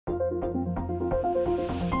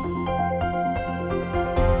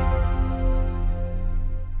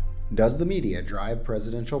Does the media drive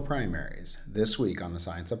presidential primaries? This week on The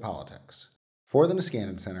Science of Politics. For the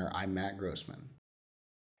Niskanen Center, I'm Matt Grossman.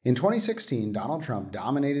 In 2016, Donald Trump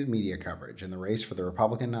dominated media coverage in the race for the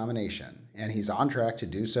Republican nomination, and he's on track to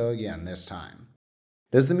do so again this time.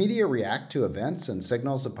 Does the media react to events and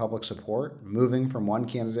signals of public support, moving from one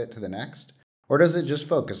candidate to the next? Or does it just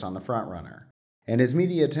focus on the frontrunner? And is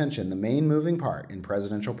media attention the main moving part in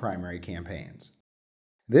presidential primary campaigns?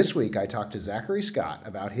 This week, I talked to Zachary Scott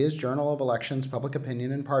about his Journal of Elections Public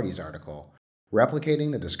Opinion and Parties article,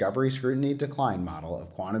 Replicating the Discovery Scrutiny Decline Model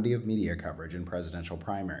of Quantity of Media Coverage in Presidential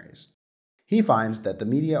Primaries. He finds that the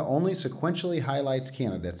media only sequentially highlights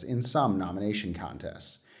candidates in some nomination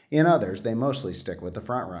contests. In others, they mostly stick with the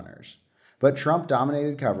frontrunners. But Trump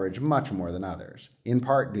dominated coverage much more than others, in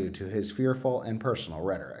part due to his fearful and personal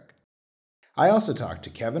rhetoric. I also talked to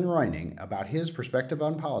Kevin Reuning about his Perspective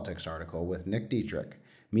on Politics article with Nick Dietrich,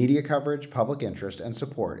 Media Coverage, Public Interest, and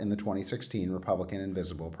Support in the 2016 Republican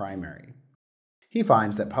Invisible Primary. He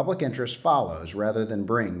finds that public interest follows rather than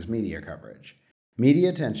brings media coverage. Media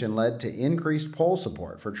attention led to increased poll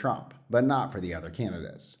support for Trump, but not for the other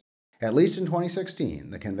candidates. At least in 2016,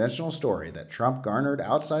 the conventional story that Trump garnered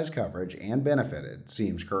outsized coverage and benefited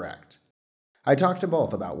seems correct. I talked to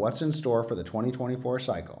both about what's in store for the 2024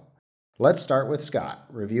 cycle. Let's start with Scott,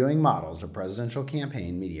 reviewing models of presidential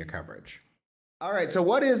campaign media coverage. All right, so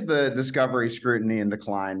what is the discovery, scrutiny, and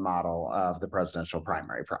decline model of the presidential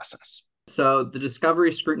primary process? So the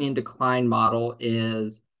discovery, scrutiny, and decline model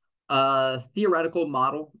is a theoretical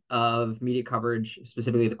model of media coverage,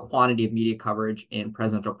 specifically the quantity of media coverage in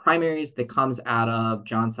presidential primaries, that comes out of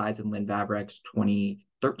John Sides and Lynn Vavrek's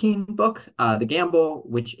 2013 book, The Gamble,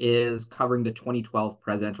 which is covering the 2012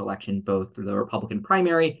 presidential election, both through the Republican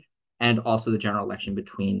primary and also the general election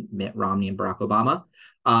between Mitt Romney and Barack Obama.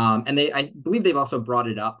 And I believe they've also brought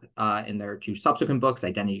it up in their two subsequent books,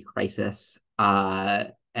 Identity Crisis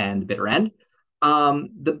and Bitter End.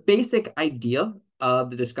 The basic idea of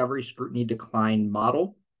the discovery, scrutiny, decline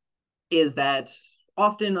model is that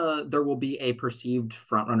often there will be a perceived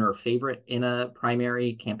frontrunner or favorite in a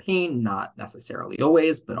primary campaign, not necessarily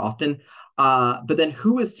always, but often. But then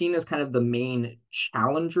who is seen as kind of the main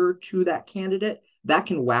challenger to that candidate, that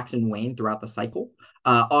can wax and wane throughout the cycle,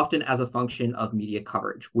 often as a function of media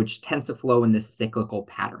coverage, which tends to flow in this cyclical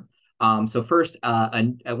pattern. So first,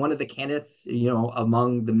 one of the candidates,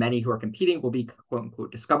 among the many who are competing, will be quote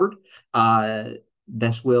unquote discovered.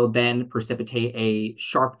 This will then precipitate a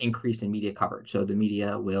sharp increase in media coverage. So the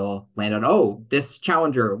media will land on, oh, this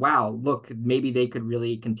challenger, wow, look, maybe they could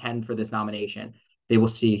really contend for this nomination. They will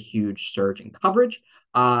see a huge surge in coverage.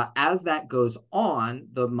 As that goes on,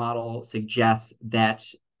 the model suggests that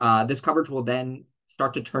this coverage will then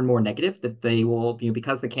start to turn more negative, that they will,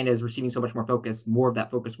 because the candidate is receiving so much more focus, more of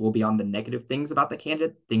that focus will be on the negative things about the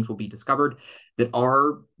candidate. Things will be discovered that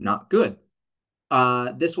are not good.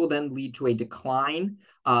 This will then lead to a decline.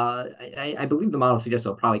 I believe the model suggests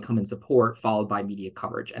it'll probably come in support, followed by media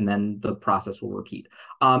coverage, and then the process will repeat.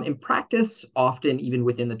 In practice, often even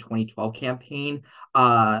within the 2012 campaign,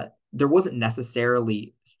 there wasn't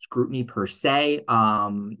necessarily scrutiny per se.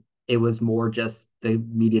 It was more just the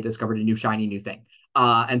media discovered a new shiny new thing.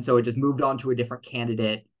 And so it just moved on to a different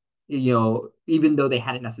candidate, even though they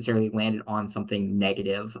hadn't necessarily landed on something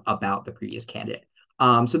negative about the previous candidate.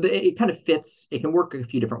 It kind of fits. It can work a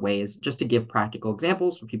few different ways. Just to give practical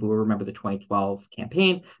examples for people who remember the 2012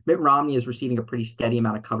 campaign, Mitt Romney is receiving a pretty steady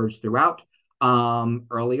amount of coverage throughout.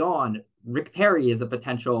 Early on, Rick Perry is a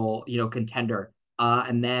potential, contender.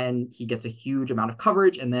 And then he gets a huge amount of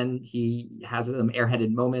coverage, and then he has some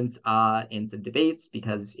airheaded moments in some debates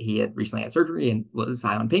because he had recently had surgery and was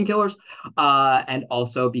high on painkillers, and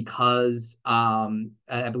also because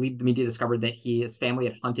I believe the media discovered that his family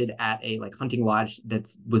had hunted at a hunting lodge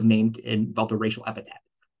that was named and involved a racial epithet.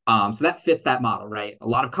 So that fits that model, right? A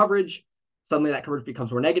lot of coverage, suddenly that coverage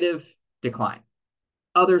becomes more negative, decline.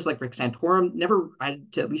 Others, like Rick Santorum, never,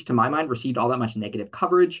 at least to my mind, received all that much negative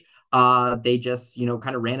coverage. They just,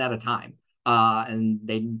 kind of ran out of time. And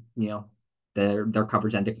they, their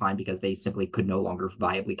coverage then declined because they simply could no longer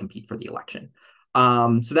viably compete for the election.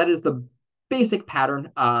 So that is the basic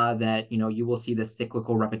pattern that, you will see this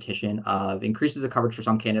cyclical repetition of increases of coverage for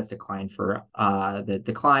some candidates, decline for the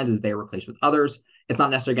declines as they are replaced with others. It's not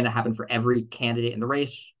necessarily going to happen for every candidate in the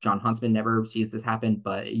race. John Huntsman never sees this happen,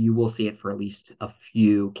 but you will see it for at least a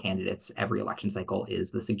few candidates every election cycle is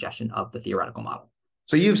the suggestion of the theoretical model.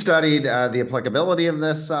 So you've studied the applicability of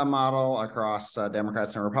this model across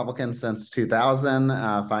Democrats and Republicans since 2000,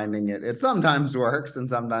 finding it sometimes works and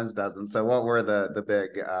sometimes doesn't. So what were the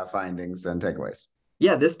big findings and takeaways?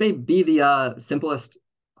 Yeah, this may be the simplest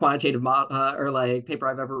quantitative or like paper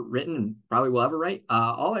I've ever written and probably will ever write.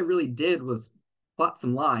 All I really did was plot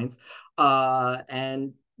some lines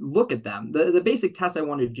and look at them. The basic test I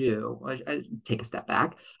wanted to do, I take a step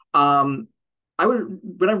back. Um,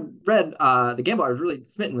 when I read the Gamble, I was really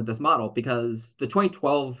smitten with this model because the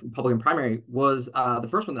 2012 Republican primary was the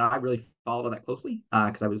first one that I really followed that closely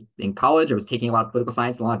because I was in college. I was taking a lot of political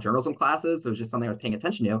science and a lot of journalism classes. So it was just something I was paying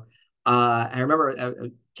attention to. I remember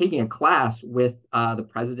taking a class with the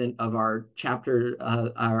president of our chapter,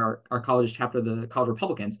 our college chapter, the College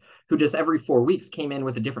Republicans, who just every 4 weeks came in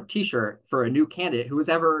with a different T-shirt for a new candidate who was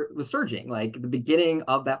surging. Like at the beginning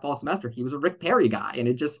of that fall semester, he was a Rick Perry guy, and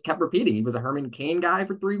it just kept repeating. He was a Herman Cain guy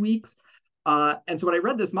for 3 weeks. And so when I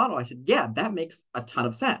read this model, I said, yeah, that makes a ton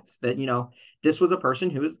of sense. That this was a person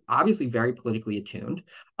who was obviously very politically attuned.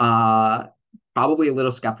 Probably a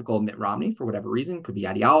little skeptical of Mitt Romney for whatever reason. Could be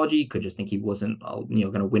ideology. Could just think he wasn't,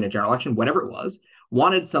 going to win a general election. Whatever it was,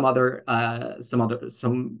 wanted someone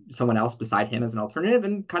else beside him as an alternative,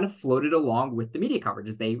 and kind of floated along with the media coverage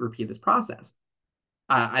as they repeat this process.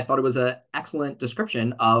 I thought it was an excellent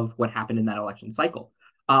description of what happened in that election cycle.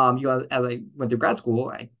 As I went through grad school,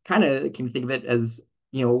 I kind of came to think of it as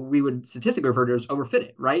we would statistically refer to as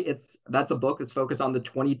overfitted, right? That's a book that's focused on the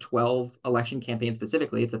 2012 election campaign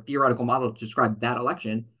specifically. It's a theoretical model to describe that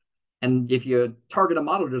election. And if you target a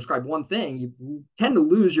model to describe one thing, you tend to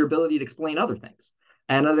lose your ability to explain other things.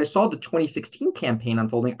 And as I saw the 2016 campaign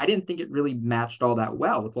unfolding, I didn't think it really matched all that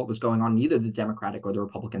well with what was going on in either the Democratic or the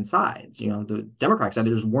Republican sides. The Democratic side,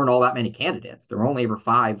 there just weren't all that many candidates. There were only ever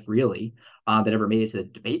five, really, that ever made it to the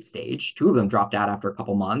debate stage. Two of them dropped out after a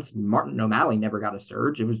couple months. Martin O'Malley never got a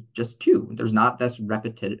surge. It was just two. There's not this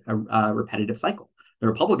repetitive cycle. The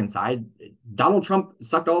Republican side, Donald Trump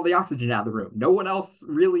sucked all the oxygen out of the room. No one else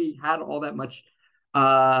really had all that much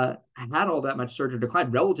surge or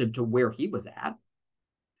decline relative to where he was at.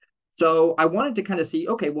 So I wanted to kind of see,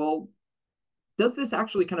 okay, well, does this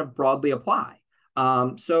actually kind of broadly apply?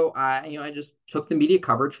 So I just took the media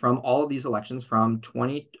coverage from all of these elections from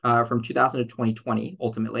 2000 to 2020,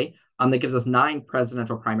 ultimately. That gives us 9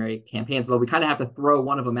 presidential primary campaigns, though we kind of have to throw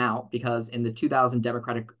one of them out because in the 2000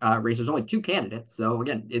 Democratic race, there's only 2 candidates. So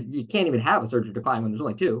again, you can't even have a surge or decline when there's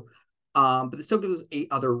only 2. But it still gives us 8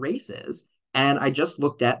 other races. And I just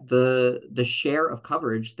looked at the share of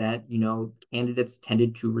coverage that candidates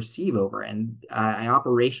tended to receive over, and I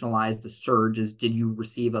operationalized the surge as, did you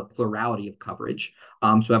receive a plurality of coverage?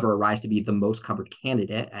 So ever arise to be the most covered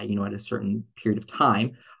candidate at a certain period of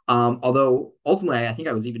time. Although ultimately, I think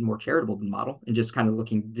I was even more charitable than the model, and just kind of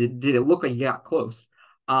looking, did it look like you got close?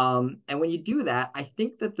 And when you do that, I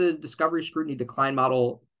think that the discovery scrutiny decline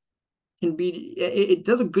model it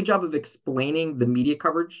does a good job of explaining the media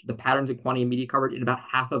coverage, the patterns and quantity of media coverage in about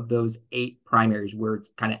half of those 8 primaries where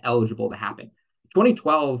it's kind of eligible to happen.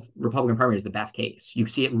 2012 Republican primary is the best case. You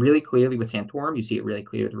see it really clearly with Santorum. You see it really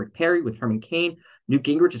clearly with Rick Perry, with Herman Cain. Newt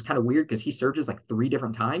Gingrich is kind of weird because he surges like 3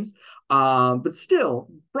 different times, but still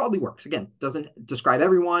broadly works. Again, doesn't describe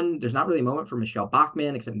everyone. There's not really a moment for Michelle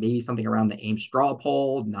Bachmann, except maybe something around the Ames straw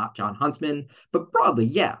poll, not John Huntsman. But broadly,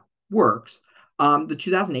 yeah, works. The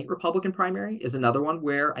 2008 Republican primary is another one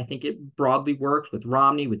where I think it broadly works with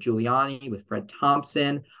Romney, with Giuliani, with Fred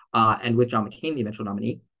Thompson, and with John McCain, the eventual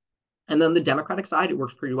nominee. And then the Democratic side, it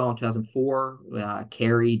works pretty well in 2004.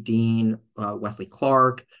 Kerry, Dean, Wesley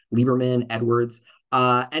Clark, Lieberman, Edwards.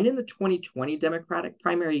 And in the 2020 Democratic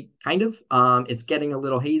primary, kind of, it's getting a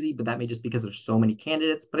little hazy, but that may just because there's so many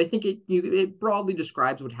candidates. But I think it broadly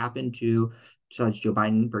describes what happened to Judge Joe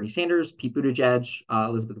Biden, Bernie Sanders, Pete Buttigieg,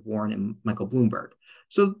 Elizabeth Warren, and Michael Bloomberg.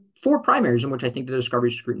 So 4 primaries in which I think the discovery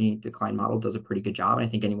scrutiny decline model does a pretty good job. And I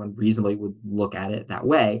think anyone reasonably would look at it that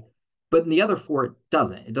way. But in the other 4, it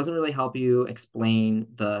doesn't. It doesn't really help you explain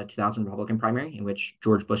the 2000 Republican primary, in which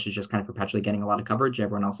George Bush is just kind of perpetually getting a lot of coverage.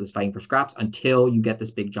 Everyone else is fighting for scraps until you get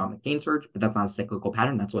this big John McCain surge. But that's not a cyclical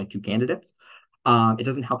pattern. That's only 2 candidates. It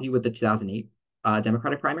doesn't help you with the 2008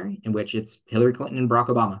 Democratic primary, in which it's Hillary Clinton and Barack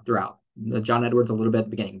Obama throughout. John Edwards a little bit at the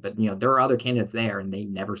beginning, but there are other candidates there, and they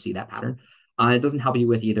never see that pattern. It doesn't help you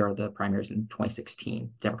with either of the primaries in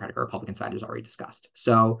 2016, Democratic or Republican side is already discussed.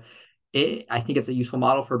 So I think it's a useful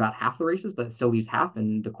model for about half the races, but it still leaves half,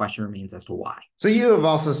 and the question remains as to why. So you have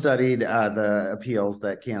also studied the appeals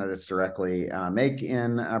that candidates directly make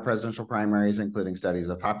in presidential primaries, including studies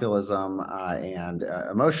of populism and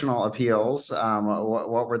emotional appeals.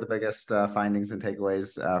 What were the biggest findings and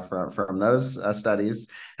takeaways from those studies?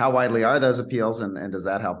 How widely are those appeals, and does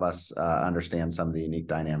that help us understand some of the unique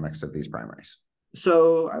dynamics of these primaries?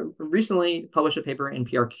 So I recently published a paper in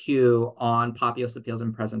PRQ on populist appeals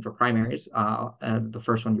in presidential primaries, the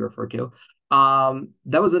first one you referred to.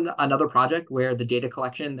 That was another project where the data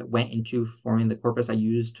collection that went into forming the corpus I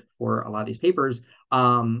used for a lot of these papers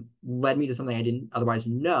led me to something I didn't otherwise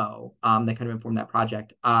know that kind of informed that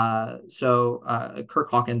project.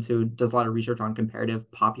 Kirk Hawkins, who does a lot of research on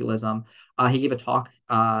comparative populism, he gave a talk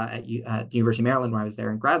at the University of Maryland when I was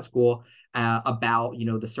there in grad school about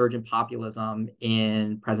the surge in populism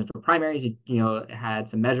in presidential primaries. It had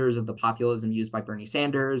some measures of the populism used by Bernie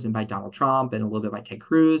Sanders and by Donald Trump and a little bit by Ted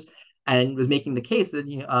Cruz, and was making the case that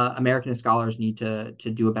American scholars need to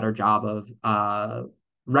do a better job of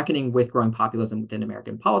reckoning with growing populism within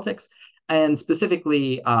American politics, and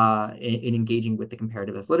specifically in engaging with the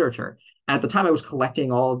comparativist literature. And at the time, I was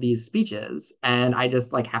collecting all of these speeches, and I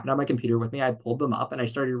just happened on my computer with me. I pulled them up and I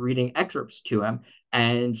started reading excerpts to him.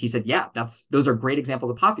 And he said, "Yeah, those are great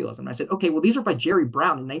examples of populism." And I said, "Okay, well, these are by Jerry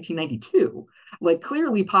Brown in 1992.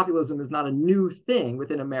 Clearly, populism is not a new thing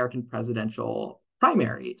within American presidential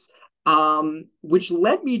primaries." Which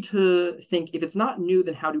led me to think, if it's not new,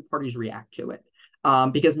 then how do parties react to it?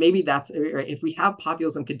 Because maybe that's, if we have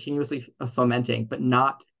populism continuously fomenting, but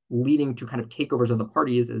not leading to kind of takeovers of the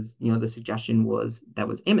parties, as the suggestion was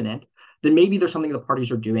imminent, then maybe there's something the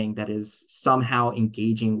parties are doing that is somehow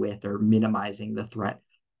engaging with or minimizing the threat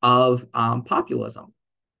of populism.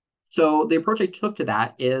 So the approach I took to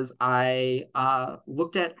that is I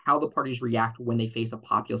looked at how the parties react when they face a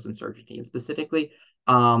populist insurgency, and specifically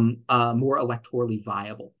a more electorally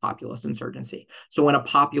viable populist insurgency. So when a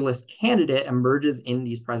populist candidate emerges in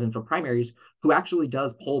these presidential primaries who actually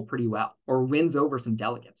does poll pretty well or wins over some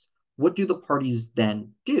delegates, what do the parties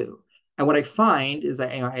then do? And what I find is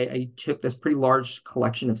that I took this pretty large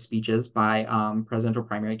collection of speeches by presidential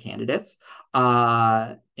primary candidates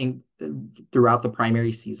throughout the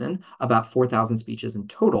primary season, about 4,000 speeches in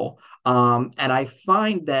total. And I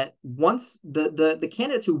find that once the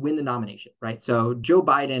candidates who win the nomination, right? So Joe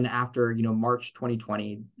Biden after March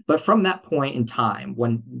 2020, but from that point in time,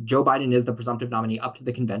 when Joe Biden is the presumptive nominee up to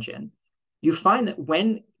the convention, you find that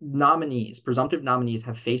when presumptive nominees,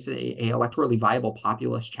 have faced a electorally viable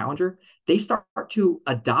populist challenger, they start to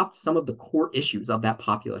adopt some of the core issues of that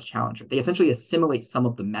populist challenger. They essentially assimilate some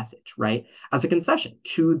of the message, right, as a concession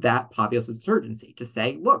to that populist insurgency, to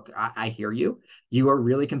say, look, I hear you. You are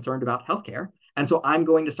really concerned about healthcare. And so I'm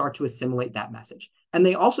going to start to assimilate that message. And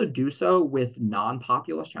they also do so with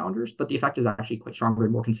non-populist challengers, but the effect is actually quite stronger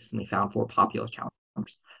and more consistently found for populist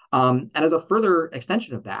challengers. And as a further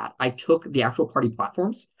extension of that, I took the actual party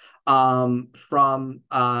platforms from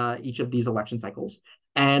each of these election cycles,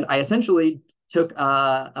 and I essentially took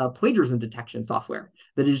a plagiarism detection software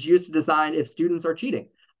that is used to decide if students are cheating.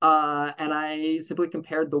 And I simply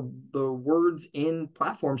compared the words in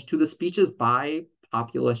platforms to the speeches by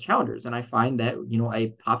populist challengers. And I find that, a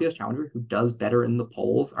populist challenger who does better in the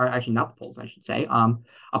polls, or actually not the polls, I should say, a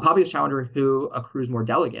populist challenger who accrues more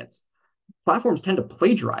delegates, platforms tend to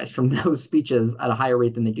plagiarize from those speeches at a higher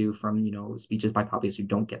rate than they do from, speeches by populists who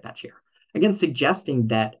don't get that share. Again, suggesting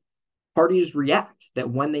that parties react, that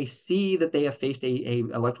when they see that they have faced a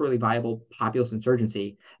electorally viable populist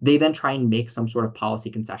insurgency, they then try and make some sort of policy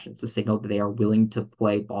concessions to signal that they are willing to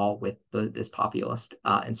play ball with this populist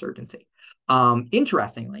insurgency.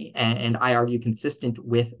 Interestingly, and I argue consistent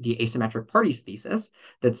with the asymmetric parties thesis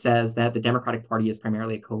that says that the Democratic Party is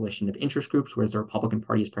primarily a coalition of interest groups, whereas the Republican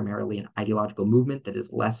Party is primarily an ideological movement that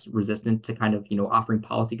is less resistant to kind of, offering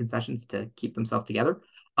policy concessions to keep themselves together.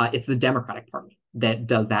 It's the Democratic Party that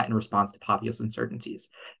does that in response to populist insurgencies.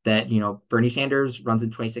 That, Bernie Sanders runs in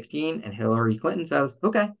 2016 and Hillary Clinton says,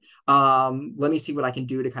 okay, let me see what I can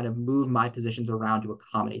do to kind of move my positions around to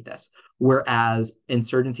accommodate this. Whereas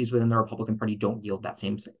insurgencies within the Republican Party don't yield that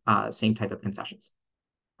same type of concessions.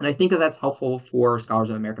 And I think that that's helpful for scholars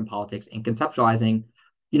of American politics in conceptualizing,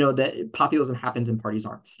 that populism happens and parties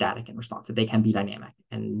aren't static in response, that they can be dynamic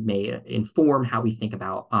and may inform how we think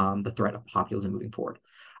about the threat of populism moving forward.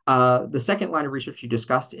 The second line of research you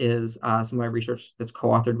discussed is some of my research that's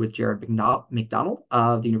co-authored with Jared McDonald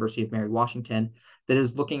of the University of Mary Washington, that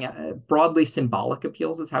is looking at broadly symbolic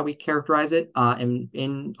appeals, is how we characterize it,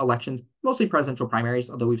 in elections, mostly presidential primaries,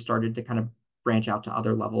 although we've started to kind of branch out to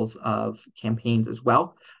other levels of campaigns as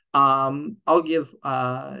well. I'll give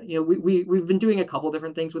we've been doing a couple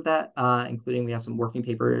different things with that, including we have some working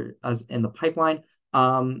paper in the pipeline.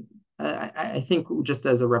 I think just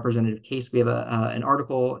as a representative case, we have an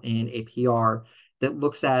article in APR that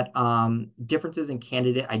looks at differences in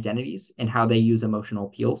candidate identities and how they use emotional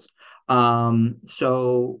appeals.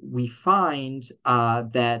 So we find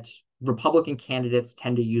that Republican candidates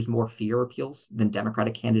tend to use more fear appeals than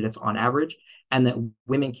Democratic candidates on average, and that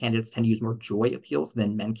women candidates tend to use more joy appeals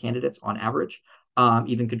than men candidates on average,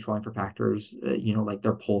 even controlling for factors, like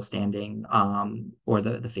their poll standing or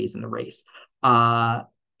the phase in the race.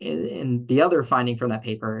 And the other finding from that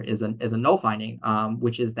paper is a null finding,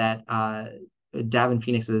 which is that Davin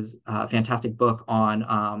Phoenix's fantastic book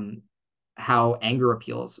on how anger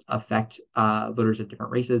appeals affect voters of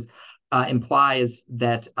different races implies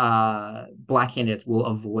that Black candidates will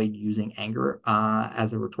avoid using anger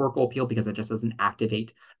as a rhetorical appeal because it just doesn't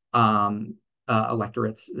activate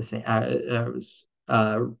electorates, the same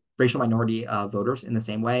racial minority voters in the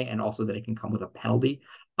same way, and also that it can come with a penalty.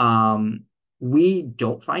 We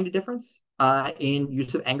don't find a difference in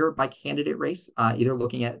use of anger by candidate race, either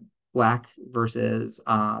looking at Black versus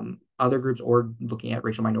other groups or looking at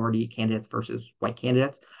racial minority candidates versus white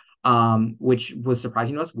candidates, which was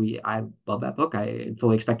surprising to us. I love that book. I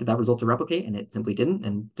fully expected that result to replicate, and it simply didn't.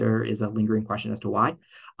 And there is a lingering question as to why.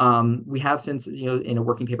 We have since, in a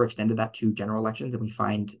working paper, extended that to general elections, and we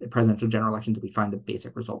find presidential general elections, and we find the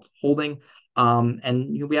basic results holding.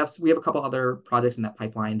 And we have a couple other projects in that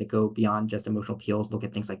pipeline that go beyond just emotional appeals, look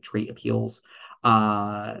at things like trait appeals.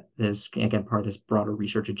 There's, again, part of this broader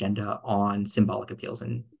research agenda on symbolic appeals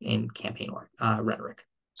in campaign rhetoric.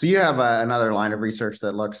 So you have another line of research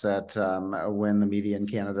that looks at when the media and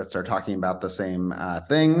candidates are talking about the same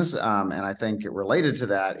things. And I think related to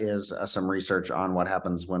that is some research on what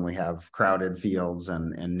happens when we have crowded fields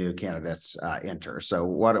and new candidates enter. So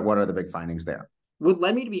what are the big findings there? What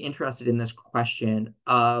led me to be interested in this question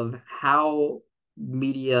of how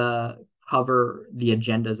media cover the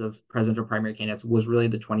agendas of presidential primary candidates was really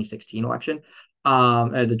the 2016 election,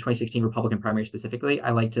 the 2016 Republican primary specifically.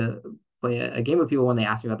 I like to play a game with people when they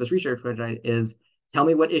ask me about this research, which is tell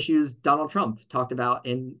me what issues Donald Trump talked about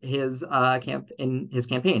in his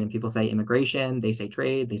campaign. And people say immigration, they say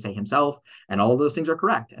trade, they say himself, and all of those things are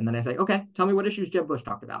correct. And then I say, okay, tell me what issues Jeb Bush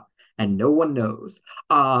talked about. And no one knows,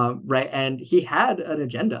 right? And he had an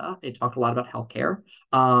agenda. It talked a lot about healthcare,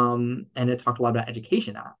 and it talked a lot about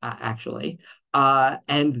education, actually.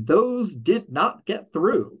 And those did not get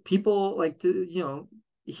through. People like to,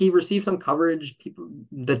 he received some coverage. People,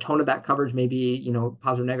 the tone of that coverage may be,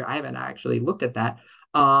 positive or negative. I haven't actually looked at that.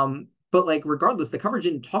 But like, regardless, the coverage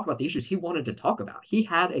didn't talk about the issues he wanted to talk about. He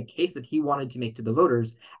had a case that he wanted to make to the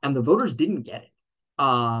voters, and the voters didn't get it.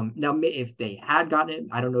 Now, if they had gotten it,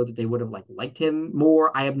 I don't know that they would have liked him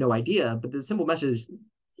more. I have no idea. But the simple message,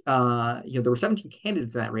 there were 17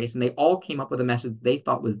 candidates in that race, and they all came up with a message they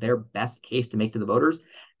thought was their best case to make to the voters.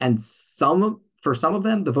 And for some of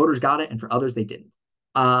them, the voters got it, and for others, they didn't.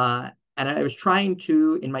 And I was trying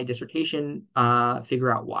to, in my dissertation, figure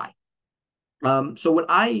out why. So what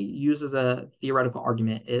I use as a theoretical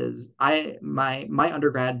argument is my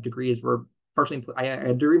undergrad degrees were partially, I had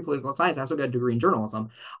a degree in political science. I also got a degree in journalism,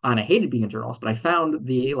 and I hated being a journalist, but I found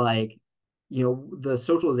the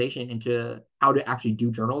socialization into how to actually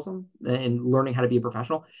do journalism and learning how to be a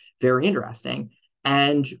professional very interesting.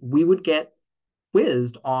 And we would get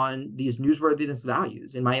quizzed on these newsworthiness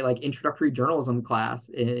values in my introductory journalism class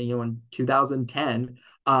in 2010.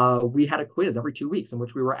 We had a quiz every 2 weeks in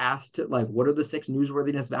which we were asked what are the 6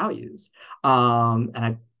 newsworthiness values,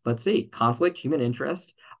 and let's see: conflict, human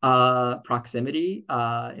interest, proximity,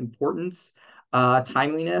 importance,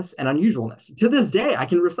 timeliness, and unusualness. To this day I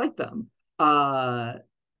can recite them.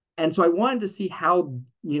 And so I wanted to see how,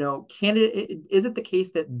 is it the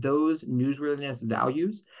case that those newsworthiness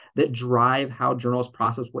values that drive how journalists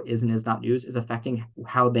process what is and is not news is affecting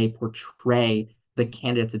how they portray the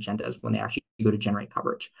candidates' agendas when they actually go to generate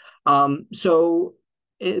coverage? You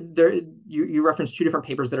referenced 2 different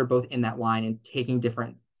papers that are both in that line and taking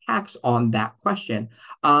different tacks on that question.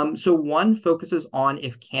 So one focuses on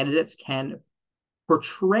if candidates can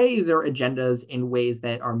portray their agendas in ways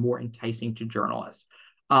that are more enticing to journalists.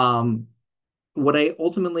 What I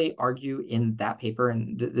ultimately argue in that paper,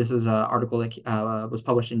 and this is an article that was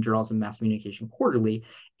published in Journalism and Mass Communication Quarterly,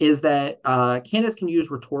 is that candidates can use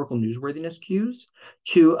rhetorical newsworthiness cues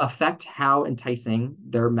to affect how enticing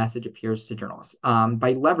their message appears to journalists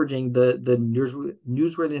by leveraging the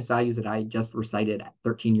newsworthiness values that I just recited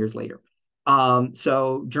 13 years later.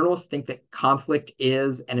 So journalists think that conflict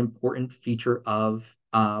is an important feature of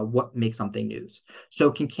what makes something news.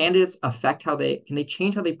 So can candidates affect can they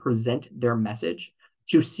change how they present their message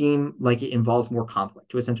to seem like it involves more conflict,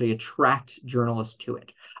 to essentially attract journalists to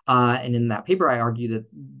it? And in that paper, I argue that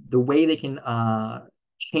the way they can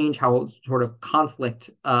change how sort of conflict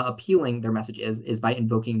appealing their message is by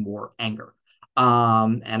invoking more anger.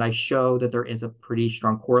 And I show that there is a pretty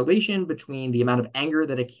strong correlation between the amount of anger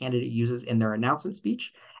that a candidate uses in their announcement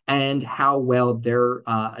speech and how well their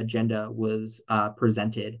agenda was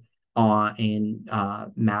presented in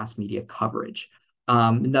mass media coverage.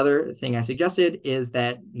 Another thing I suggested is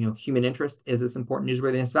that human interest is this important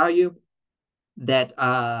newsworthiness value, that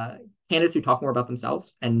candidates who talk more about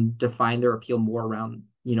themselves and define their appeal more around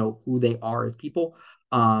who they are as people.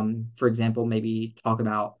 For example, maybe talk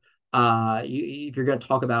about if you're going to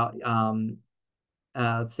talk about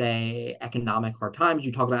let's say economic hard times,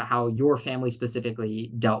 you talk about how your family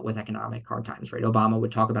specifically dealt with economic hard times, right? Obama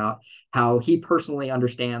would talk about how he personally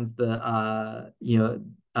understands the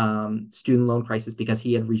student loan crisis because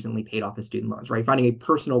he had recently paid off his student loans, right? Finding a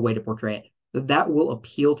personal way to portray it that will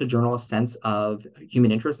appeal to journalists' sense of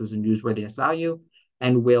human interest as a newsworthiness value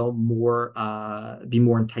and will be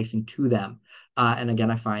more enticing to them. And again,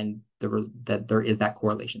 I find that there is that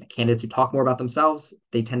correlation. The candidates who talk more about themselves,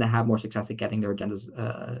 they tend to have more success at getting their agendas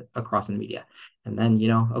across in the media. And then,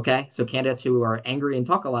 okay, so candidates who are angry and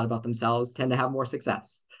talk a lot about themselves tend to have more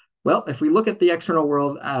success. Well, if we look at the external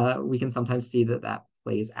world, we can sometimes see that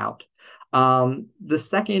plays out. The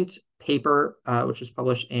second paper, which was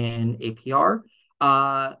published in APR,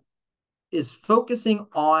 is focusing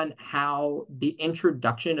on how the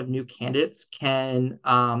introduction of new candidates can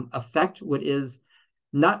affect what is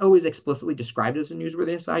not always explicitly described as a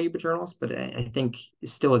newsworthiness value by journalists, but I think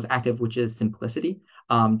still is active, which is simplicity.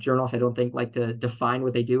 Journalists, I don't think, like to define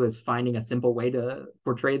what they do as finding a simple way to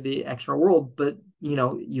portray the external world, but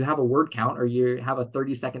you have a word count or you have a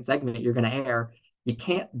 30-second segment you're going to air. You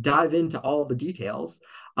can't dive into all the details.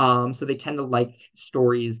 So they tend to like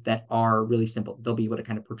stories that are really simple. They'll be able to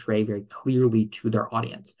kind of portray very clearly to their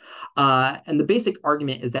audience. And the basic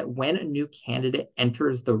argument is that when a new candidate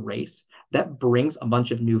enters the race, that brings a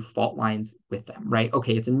bunch of new fault lines with them, right?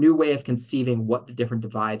 Okay, it's a new way of conceiving what the different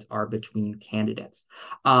divides are between candidates.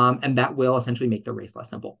 And that will essentially make the race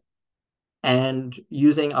less simple. And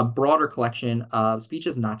using a broader collection of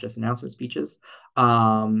speeches, not just announcement speeches,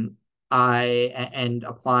 and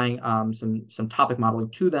applying some topic modeling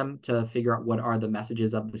to them to figure out what are the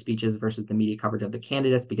messages of the speeches versus the media coverage of the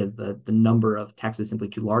candidates, because the number of text is simply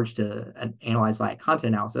too large to analyze via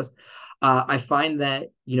content analysis. I find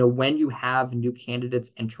that when you have new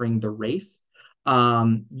candidates entering the race,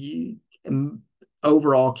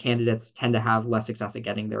 overall candidates tend to have less success at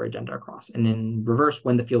getting their agenda across. And in reverse,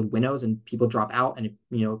 when the field winnows and people drop out and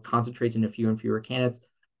it concentrates into fewer and fewer candidates,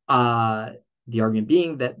 the argument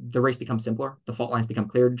being that the race becomes simpler, the fault lines become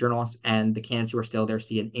clear to journalists, and the candidates who are still there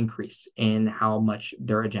see an increase in how much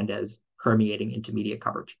their agenda is permeating into media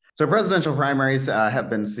coverage. So presidential primaries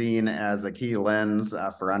have been seen as a key lens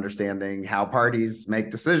for understanding how parties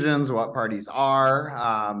make decisions, what parties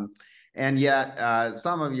are. And yet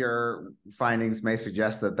some of your findings may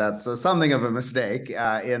suggest that that's something of a mistake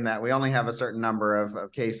in that we only have a certain number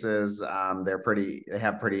of cases. They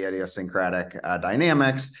have pretty idiosyncratic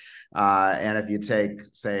dynamics. And if you take,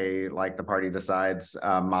 say, like the Party Decides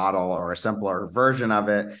model or a simpler version of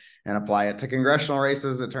it and apply it to congressional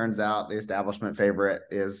races, it turns out the establishment favorite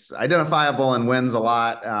is identifiable and wins a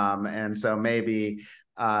lot. And so maybe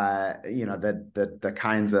the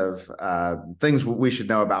kinds of things we should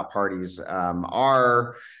know about parties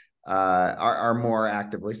are more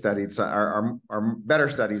actively studied, are better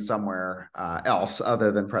studied somewhere else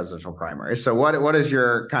other than presidential primaries. So what is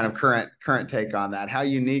your kind of current take on that? How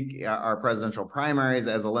unique are presidential primaries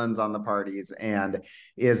as a lens on the parties, and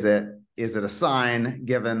is it a sign,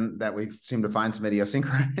 given that we seem to find some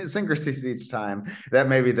idiosyncrasies each time, that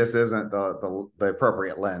maybe this isn't the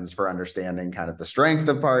appropriate lens for understanding kind of the strength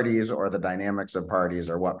of parties or the dynamics of parties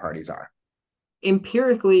or what parties are?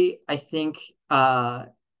 Empirically, I think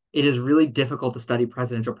it is really difficult to study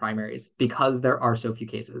presidential primaries because there are so few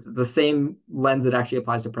cases. The same lens that actually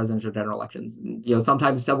applies to presidential general elections.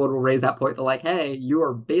 Sometimes someone will raise that point to like, hey, you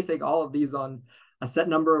are basing all of these on a set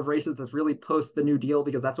number of races that's really post the New Deal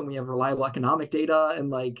because that's when we have reliable economic data,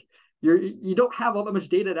 and like you don't have all that much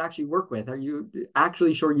data to actually work with. Are you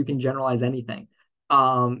actually sure you can generalize anything?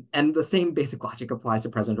 And the same basic logic applies to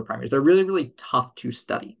presidential primaries. They're really, really tough to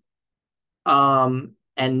study. And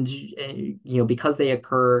because they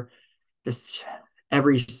occur just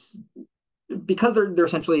because they're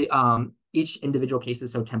essentially each individual case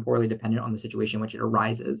is so temporally dependent on the situation in which it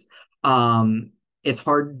arises. it's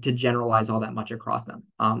hard to generalize all that much across them.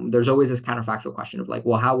 There's always this counterfactual question of like,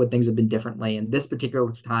 well, how would things have been differently in this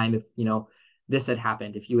particular time if, this had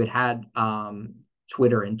happened, if you had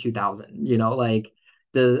Twitter in 2000, like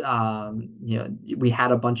we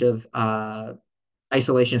had a bunch of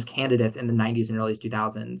isolationist candidates in the 90s and early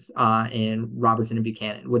 2000s in Robertson and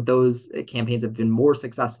Buchanan. Would those campaigns have been more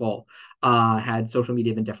successful had social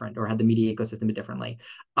media been different, or had the media ecosystem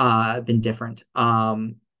been different?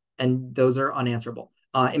 And those are unanswerable.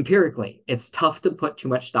 Empirically, it's tough to put too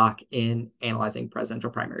much stock in analyzing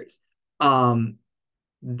presidential primaries.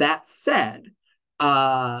 That said,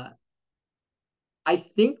 I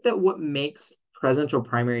think that what makes presidential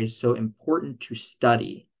primaries so important to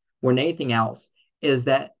study more than anything else is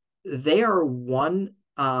that they are one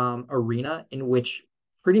arena in which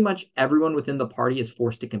pretty much everyone within the party is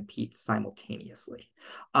forced to compete simultaneously.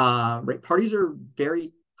 Right? Parties are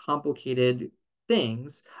very complicated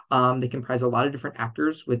things. They comprise a lot of different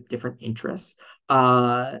actors with different interests.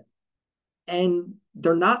 And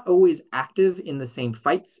they're not always active in the same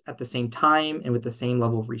fights at the same time and with the same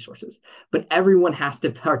level of resources. But everyone has to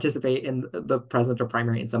participate in the presidential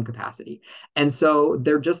primary in some capacity. And so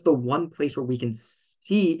they're just the one place where we can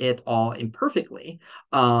see it all imperfectly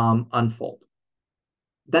unfold.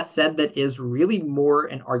 That said, that is really more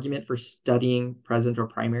an argument for studying presidential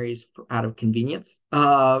primaries out of convenience,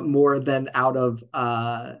 more than out of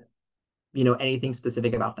anything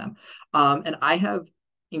specific about them. And I have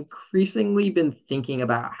increasingly been thinking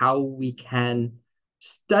about how we can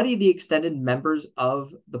study the extended members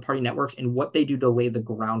of the party networks and what they do to lay the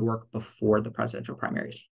groundwork before the presidential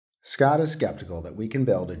primaries. Scott is skeptical that we can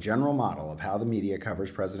build a general model of how the media covers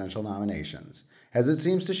presidential nominations, as it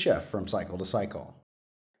seems to shift from cycle to cycle.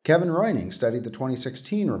 Kevin Reuning studied the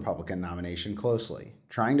 2016 Republican nomination closely,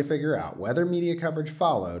 trying to figure out whether media coverage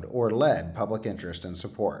followed or led public interest and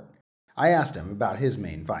support. I asked him about his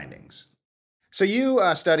main findings. So you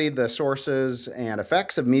studied the sources and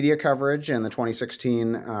effects of media coverage in the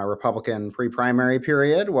 2016 Republican pre-primary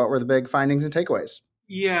period. What were the big findings and takeaways?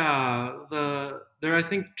 Yeah, there are, I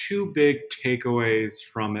think, two big takeaways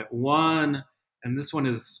from it. One, and this one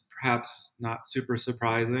is perhaps not super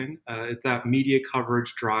surprising, it's that media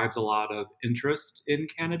coverage drives a lot of interest in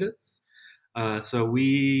candidates. So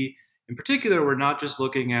we, in particular, we're not just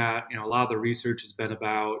looking at, a lot of the research has been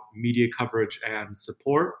about media coverage and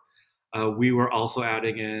support. We were also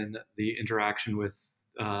adding in the interaction with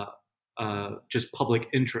just public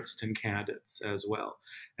interest in candidates as well.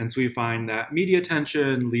 And so we find that media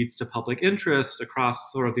attention leads to public interest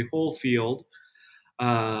across sort of the whole field.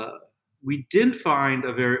 Uh, we did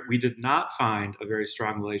not find a very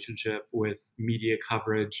strong relationship with media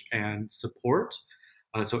coverage and support.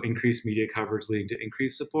 So increased media coverage leading to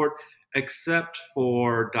increased support, except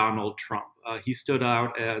for Donald Trump. He stood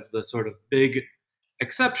out as the sort of big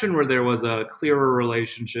exception where there was a clearer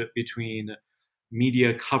relationship between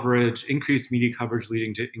increased media coverage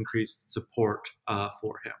leading to increased support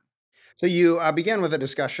for him. So you began with a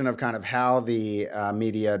discussion of kind of how the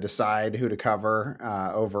media decide who to cover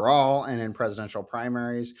overall and in presidential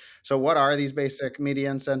primaries. So what are these basic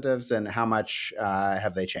media incentives and how much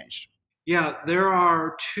have they changed? Yeah, there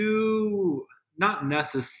are two not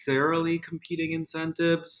necessarily competing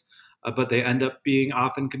incentives, but they end up being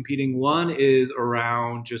often competing. One is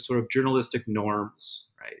around just sort of journalistic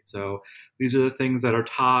norms, right? So these are the things that are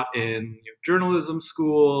taught in journalism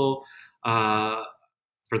school.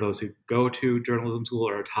 For those who go to journalism school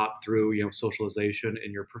or are taught through socialization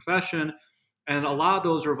in your profession, and a lot of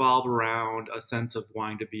those revolve around a sense of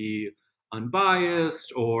wanting to be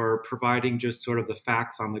unbiased or providing just sort of the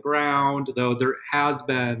facts on the ground, though there has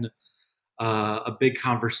been a big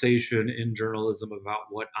conversation in journalism about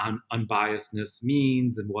what unbiasedness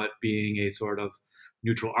means and what being a sort of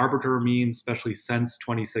neutral arbiter means, especially since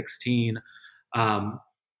 2016. Um,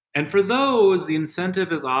 and for those, the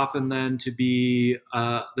incentive is often then to be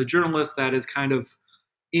the journalist that is kind of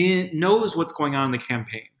knows what's going on in the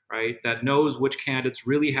campaign, right? That knows which candidates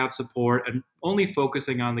really have support and only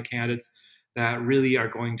focusing on the candidates that really are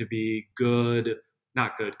going to be good,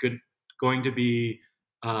 not good, good, going to be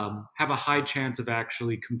have a high chance of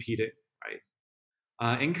actually competing,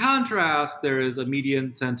 right? In contrast, there is a media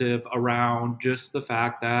incentive around just the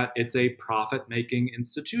fact that it's a profit making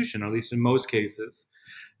institution, or at least in most cases,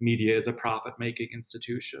 media is a profit making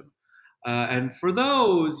institution. And for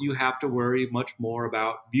those, you have to worry much more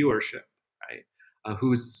about viewership, right?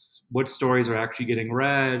 What stories are actually getting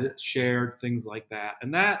read, shared, things like that.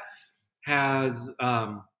 And that has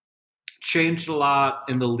changed a lot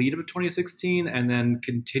in the lead up to 2016 and then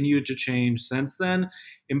continued to change since then,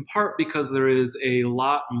 in part because there is a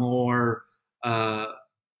lot more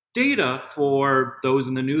data for those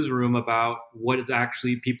in the newsroom about what it's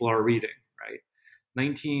actually people are reading, right?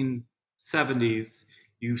 1970s,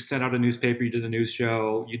 you sent out a newspaper, you did a news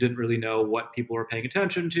show, you didn't really know what people were paying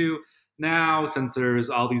attention to. Now, since there's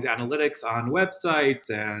all these analytics on websites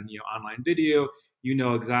and online video, you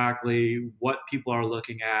know exactly what people are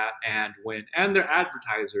looking at and when, and their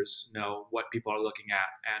advertisers know what people are looking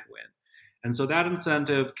at and when. And so that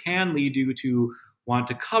incentive can lead you to want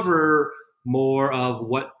to cover more of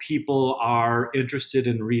what people are interested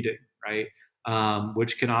in reading, right?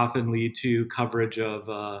 Which can often lead to coverage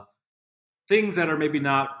of things that are maybe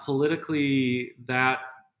not politically that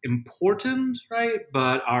important, right?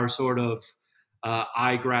 But are sort of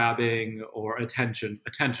eye grabbing or attention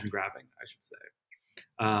grabbing, I should say.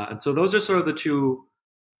 And so those are sort of the two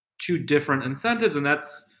different incentives, and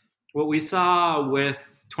that's what we saw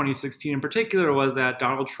with 2016 in particular was that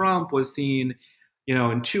Donald Trump was seen,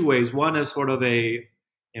 in two ways. One is sort of a,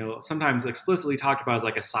 sometimes explicitly talked about as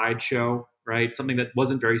like a sideshow, right? Something that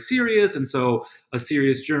wasn't very serious, and so a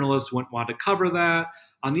serious journalist wouldn't want to cover that.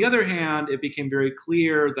 On the other hand, it became very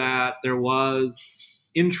clear that there was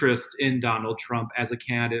interest in Donald Trump as a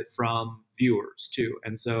candidate from viewers too,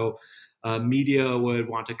 and so media would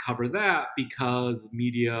want to cover that because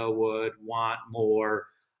media would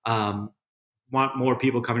um, want more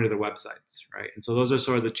people coming to their websites, right? And so those are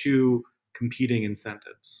sort of the two competing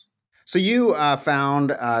incentives. So you found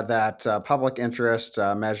that public interest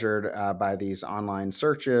measured by these online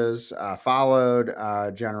searches followed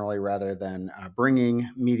generally rather than bringing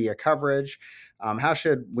media coverage. How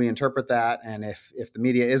should we interpret that? And if the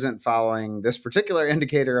media isn't following this particular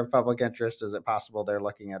indicator of public interest, is it possible they're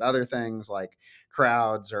looking at other things like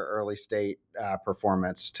crowds or early state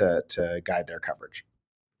performance to guide their coverage?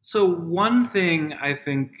 So one thing I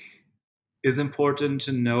think is important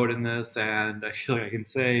to note in this, and I feel like I can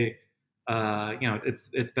say,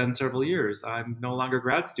 it's been several years. I'm no longer a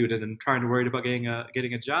grad student and trying to worry about getting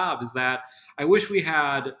a job. Is that I wish we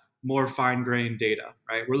had more fine grained data.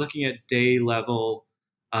 Right, we're looking at day level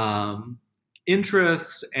um,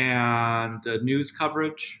 interest and news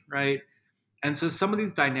coverage, right? And so some of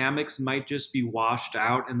these dynamics might just be washed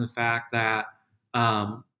out in the fact that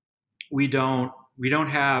um, we don't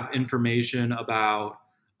have information about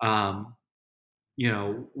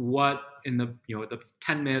what in the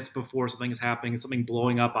 10 minutes before something is happening, is something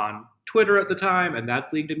blowing up on Twitter at the time and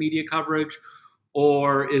that's leading to media coverage,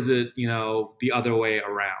 or is it the other way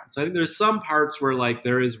around? So I think there's some parts where like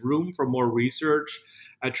there is room for more research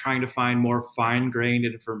at trying to find more fine-grained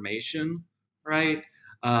information, right?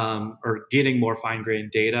 Or getting more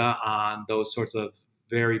fine-grained data on those sorts of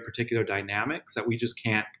very particular dynamics that we just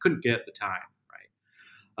couldn't get at the time,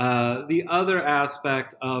 right? The other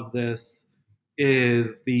aspect of this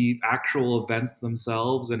is the actual events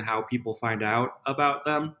themselves and how people find out about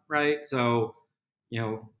them, right? So,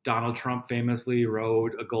 Donald Trump famously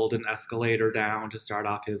rode a golden escalator down to start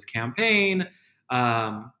off his campaign.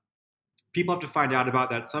 Um, People have to find out about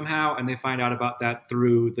that somehow, and they find out about that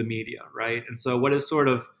through the media, right? And so, what is sort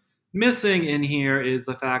of missing in here is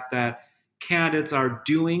the fact that candidates are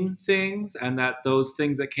doing things, and that those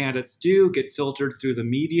things that candidates do get filtered through the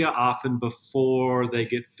media often before they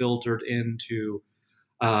get filtered into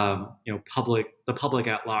the public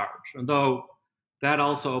at large. And though that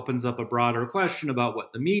also opens up a broader question about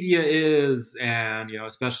what the media is, and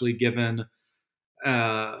especially given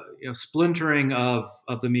splintering of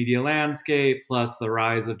the media landscape, plus the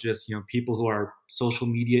rise of just people who are social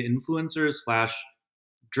media influencers slash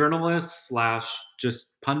journalists slash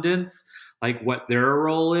just pundits, like what their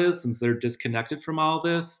role is since they're disconnected from all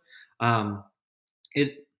this. Um,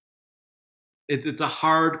 it it's a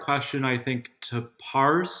hard question, I think, to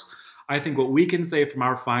parse. I think what we can say from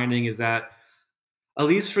our finding is that at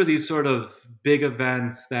least for these sort of big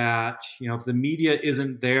events that if the media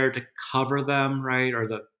isn't there to cover them, right, or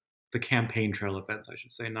the campaign trail events, I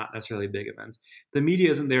should say, not necessarily big events, the media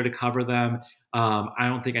isn't there to cover them. I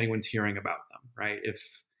don't think anyone's hearing about them, right?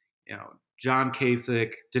 If John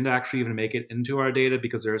Kasich didn't actually even make it into our data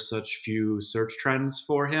because there are such few search trends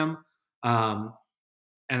for him.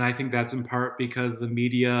 And I think that's in part because the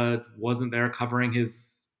media wasn't there covering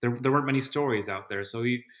there weren't many stories out there. So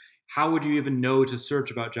how would you even know to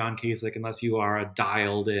search about John Kasich unless you are a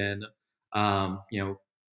dialed in,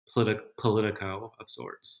 politico of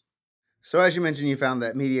sorts? So, as you mentioned, you found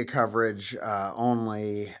that media coverage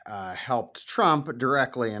only helped Trump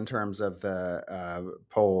directly in terms of the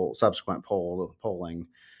subsequent polling.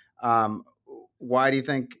 Um, why do you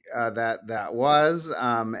think that was?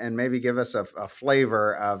 And maybe give us a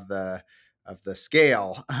flavor of the the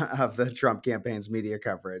scale of the Trump campaign's media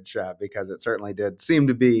coverage, because it certainly did seem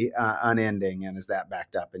to be unending. And is that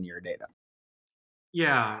backed up in your data?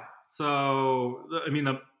 Yeah. So, I mean,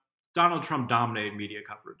 Donald Trump dominated media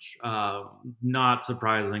coverage. Not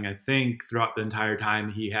surprising. I think throughout the entire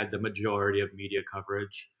time, he had the majority of media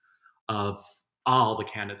coverage of all the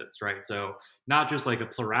candidates, right? So, not just like a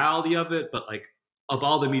plurality of it, but like of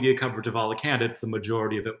all the media coverage of all the candidates, the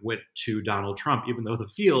majority of it went to Donald Trump, even though the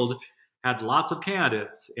field had lots of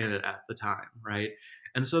candidates in it at the time, right?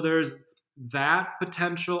 And so there's that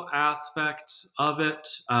potential aspect of it.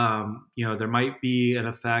 There might be an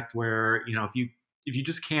effect where if you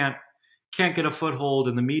just can't get a foothold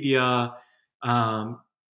in the media, um,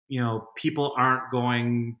 people aren't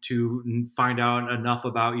going to find out enough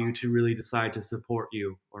about you to really decide to support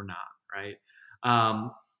you or not, right?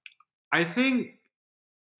 Um, I think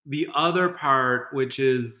the other part, which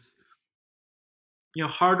is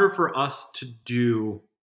harder for us to do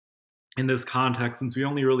in this context, since we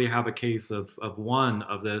only really have a case of one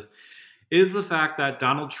of this, is the fact that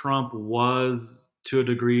Donald Trump was, to a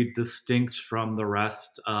degree, distinct from the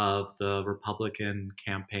rest of the Republican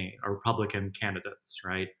campaign or Republican candidates,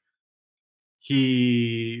 right?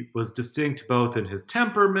 He was distinct both in his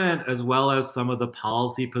temperament as well as some of the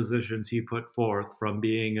policy positions he put forth, from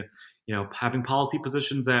being, having policy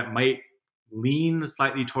positions that might lean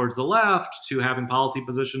slightly towards the left to having policy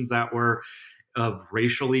positions that were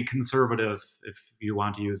racially conservative, if you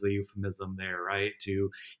want to use a euphemism there, right?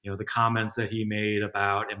 To the comments that he made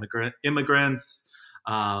about immigrants,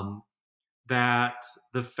 that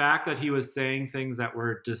the fact that he was saying things that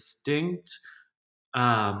were distinct,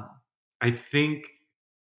 I think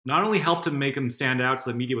not only helped to make him stand out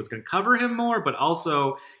so the media was going to cover him more, but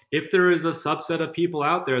also if there is a subset of people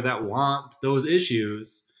out there that want those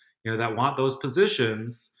issues, that want those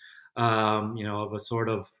positions, of a sort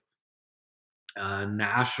of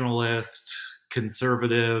nationalist,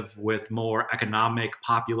 conservative with more economic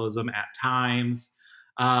populism at times.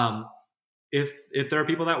 If there are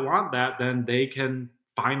people that want that, then they can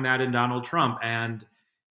find that in Donald Trump, and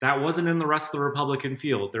that wasn't in the rest of the Republican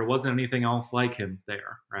field. There wasn't anything else like him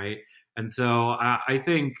there, right? And so I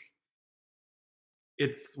think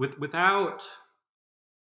it's without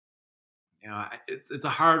it's a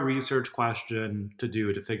hard research question to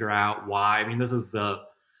do to figure out why. I mean, this is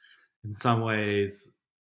in some ways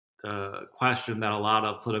the question that a lot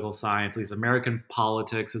of political science, at least American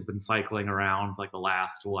politics, has been cycling around like the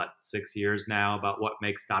last 6 years now, about what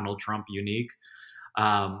makes Donald Trump unique.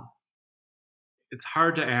 Um, it's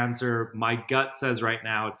hard to answer. My gut says right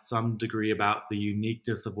now it's some degree about the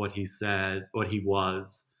uniqueness of what he said, what he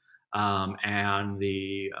was, and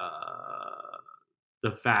the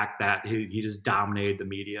fact that he just dominated the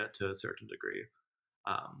media to a certain degree.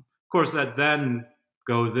 Of course, that then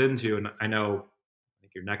goes into, and I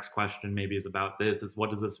think your next question maybe is about this: is what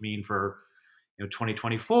does this mean for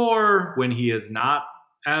 2024 when he is not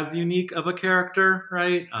as unique of a character,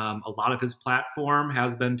 right? A lot of his platform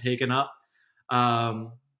has been taken up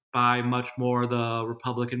by much more the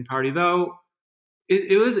Republican Party, though.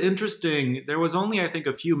 It was interesting. There was only, I think,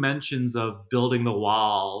 a few mentions of building the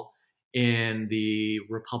wall in the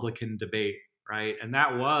Republican debate, right? And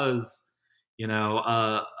that was,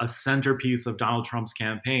 a centerpiece of Donald Trump's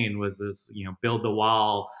campaign, was this, build the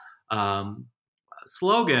wall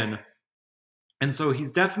slogan. And so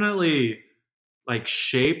he's definitely like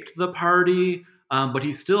shaped the party, but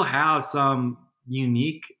he still has some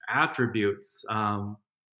unique attributes. And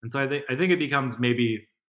so I think it becomes maybe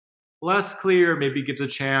less clear, maybe gives a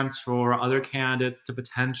chance for other candidates to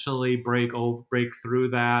potentially break through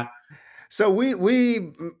that. So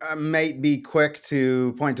we might be quick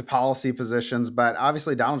to point to policy positions, but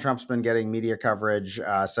obviously Donald Trump's been getting media coverage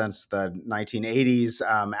since the 1980s,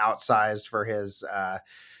 outsized for his,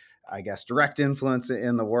 I guess, direct influence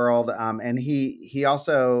in the world. And he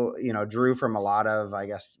also, drew from a lot of, I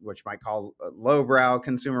guess, which might call lowbrow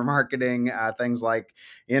consumer marketing, things like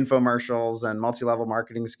infomercials and multi-level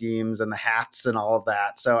marketing schemes and the hats and all of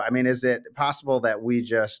that. So, I mean, is it possible that what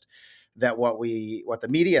the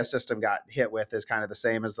media system got hit with is kind of the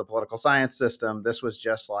same as the political science system? This was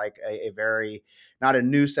just like a very, not a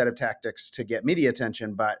new set of tactics to get media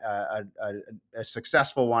attention, but a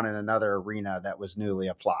successful one in another arena that was newly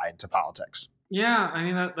applied to politics. Yeah, I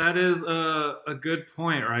mean that is a good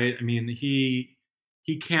point, right? I mean he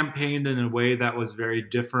campaigned in a way that was very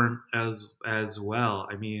different as well.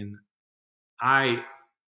 I mean, I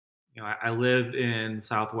live in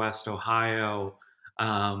Southwest Ohio.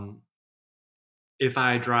 If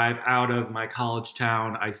I drive out of my college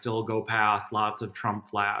town, I still go past lots of Trump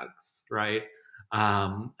flags, right?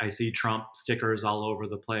 I see Trump stickers all over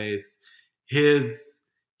the place.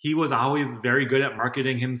 he was always very good at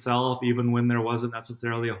marketing himself, even when there wasn't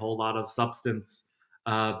necessarily a whole lot of substance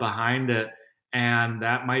behind it. And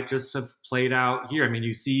that might just have played out here. I mean,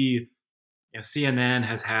 you see, CNN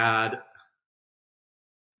has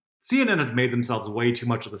made themselves way too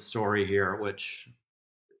much of the story here, which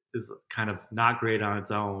is kind of not great on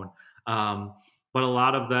its own. But a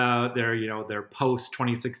lot of their post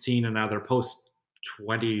 2016 and now their post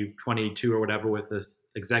 2022 or whatever, with this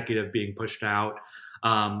executive being pushed out,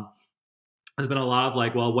 there's been a lot of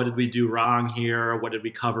like, well, what did we do wrong here? What did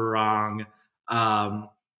we cover wrong?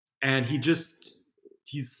 And he's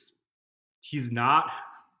not.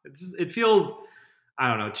 It feels, I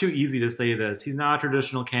don't know, too easy to say this. He's not a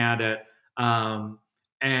traditional candidate. And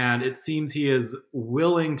it seems he is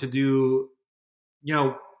willing to do,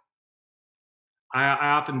 I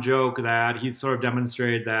often joke that he's sort of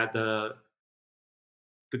demonstrated that the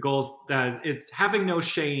goals, that it's having no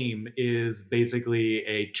shame is basically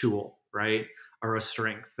a tool, right? Or a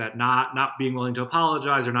strength, that not being willing to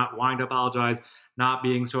apologize or not wanting to apologize, not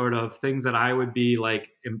being sort of things that I would be like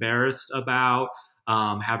embarrassed about,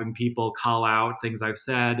 having people call out things I've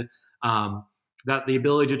said, that the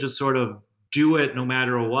ability to just sort of do it no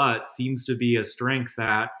matter what seems to be a strength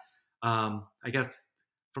that, I guess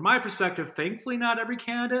from my perspective, thankfully not every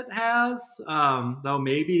candidate has, though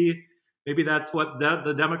maybe that's what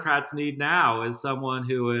the Democrats need now, is someone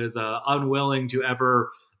who is unwilling to ever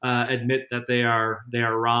admit that they are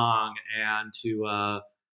wrong, and to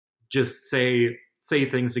just say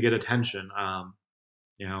things to get attention.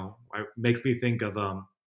 It makes me think of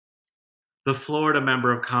the Florida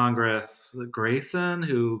member of Congress, Grayson,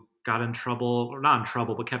 who got in trouble, or not in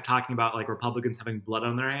trouble, but kept talking about like Republicans having blood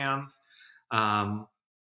on their hands.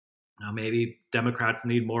 Maybe Democrats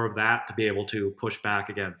need more of that to be able to push back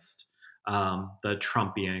against the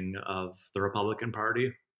Trumpian of the Republican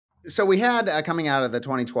Party. So we had, coming out of the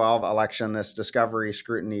 2012 election, this discovery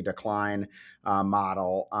scrutiny decline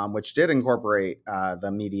model, which did incorporate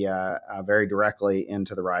the media very directly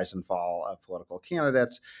into the rise and fall of political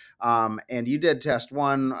candidates. And you did test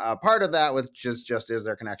one part of that, which is just, is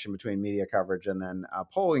there a connection between media coverage and then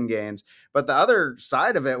polling gains? But the other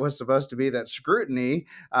side of it was supposed to be that scrutiny,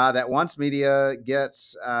 that once media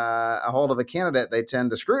gets a hold of a candidate, they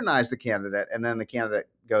tend to scrutinize the candidate, and then the candidate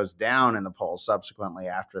goes down in the polls subsequently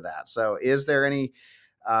after that. So is there any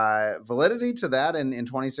validity to that in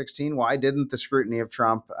 2016? Why didn't the scrutiny of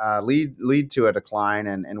Trump lead to a decline?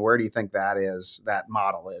 And where do you think that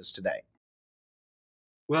model is today?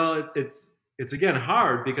 Well, it's again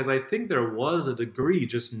hard, because I think there was a degree,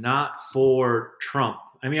 just not for Trump.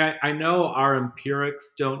 I mean, I know our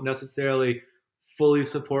empirics don't necessarily fully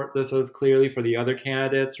support this as clearly for the other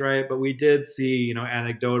candidates, right? But we did see,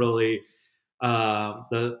 anecdotally,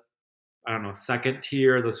 the, I don't know, second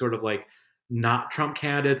tier, the sort of like not Trump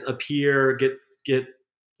candidates appear, get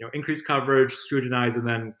increased coverage, scrutinize, and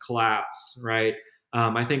then collapse, right?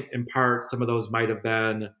 I think in part some of those might have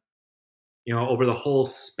been, over the whole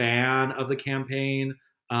span of the campaign,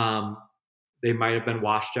 they might have been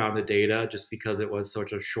washed out in the data just because it was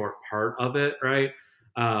such a short part of it, right?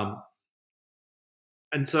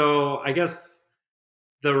 And so I guess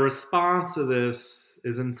the response to this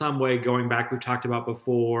is in some way going back, we've talked about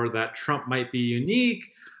before, that Trump might be unique.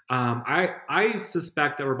 I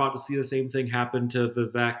suspect that we're about to see the same thing happen to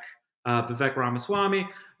Vivek Ramaswamy,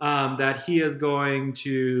 that he is going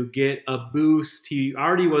to get a boost. He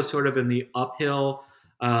already was sort of in the uphill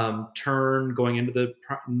turn going into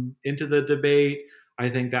the debate. I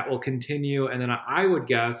think that will continue, and then I would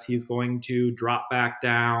guess he's going to drop back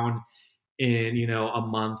down in a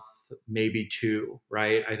month, maybe two,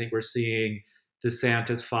 right? I think we're seeing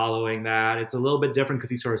DeSantis following that. It's a little bit different because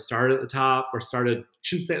he sort of started at the top, or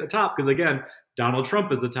shouldn't say at the top, because again, Donald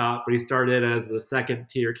Trump is the top, but he started as the second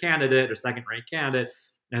tier candidate or second ranked candidate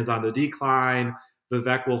and is on the decline.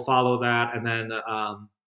 Vivek will follow that, and then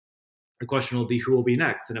the question will be who will be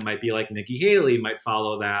next, and it might be like Nikki Haley might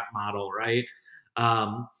follow that model, right?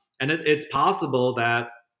 And it's possible that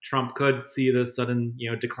Trump could see this sudden,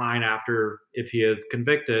 decline after, if he is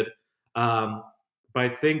convicted. But I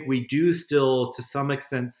think we do still, to some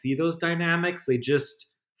extent, see those dynamics. They just,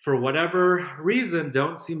 for whatever reason,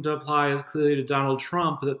 don't seem to apply as clearly to Donald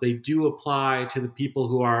Trump that they do apply to the people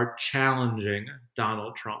who are challenging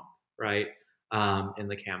Donald Trump, right, in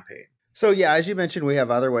the campaign. So, yeah, as you mentioned, we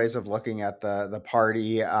have other ways of looking at the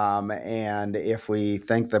party. And if we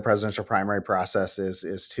think the presidential primary process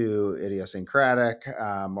is too idiosyncratic,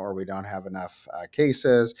 or we don't have enough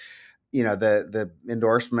cases, the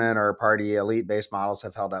endorsement or party elite based models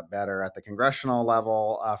have held up better at the congressional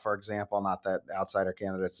level, for example. Not that outsider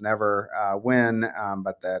candidates never win,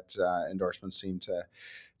 but that endorsements seem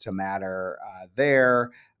to matter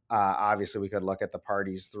there. Obviously, we could look at the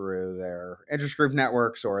parties through their interest group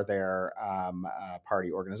networks or their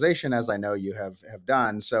party organization, as I know you have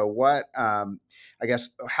done. So, I guess,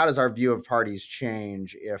 how does our view of parties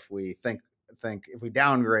change if we think if we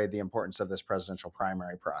downgrade the importance of this presidential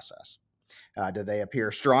primary process? Do they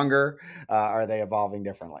appear stronger? Are they evolving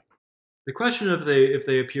differently? The question of if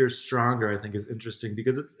they appear stronger, I think, is interesting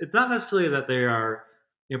because it's not necessarily that they are,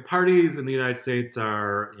 parties in the United States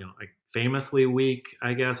are, like famously weak,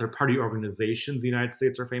 I guess, or party organizations in the United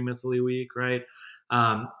States are famously weak, right?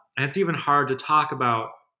 And it's even hard to talk about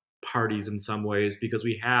parties in some ways because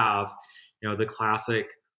we have, the classic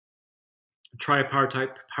tripartite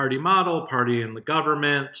party model, party in the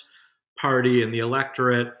government, party in the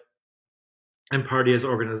electorate, and party as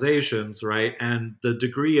organizations, right? And the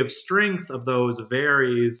degree of strength of those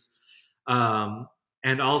varies.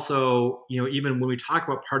 And also, even when we talk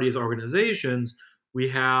about party as organizations, we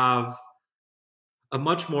have a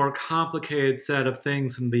much more complicated set of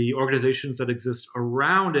things from the organizations that exist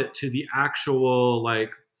around it to the actual,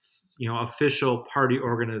 official party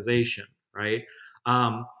organization, right?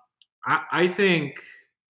 Um, I think,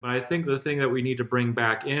 but I think the thing that we need to bring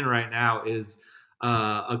back in right now is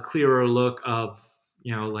a clearer look of,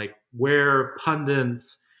 where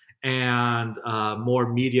pundits and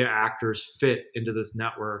more media actors fit into this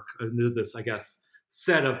network, into this, I guess,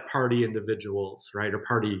 set of party individuals, right, or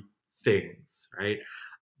party things, right?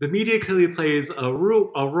 The media clearly plays a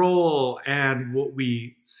role, and what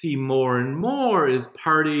we see more and more is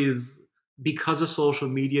parties, because of social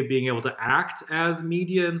media, being able to act as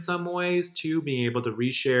media in some ways too, being able to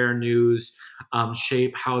reshare news,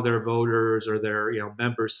 shape how their voters or their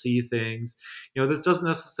members see things. This doesn't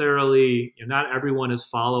necessarily, not everyone is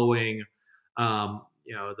following the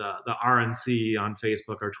RNC on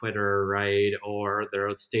Facebook or Twitter, right, or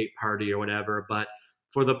their state party or whatever, but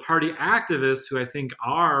for the party activists, who I think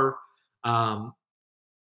are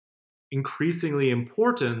increasingly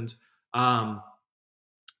important,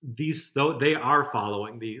 though they are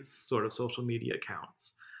following these sort of social media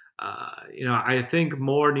accounts. I think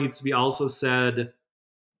more needs to be also said.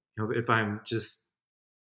 If I'm just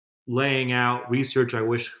laying out research I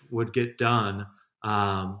wish would get done,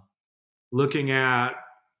 looking at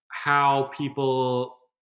how people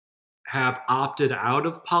have opted out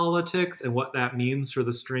of politics and what that means for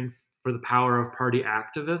the strength, for the power of party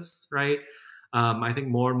activists, right? I think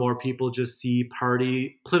more and more people just see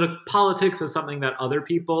politics as something that other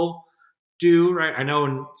people do, right? I know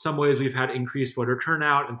in some ways we've had increased voter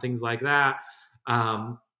turnout and things like that.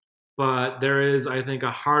 But there is, I think,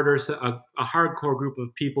 a hardcore group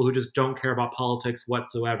of people who just don't care about politics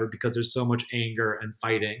whatsoever because there's so much anger and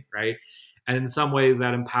fighting, right? And in some ways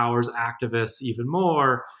that empowers activists even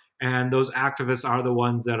more. And those activists are the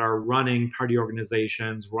ones that are running party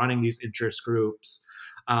organizations, running these interest groups.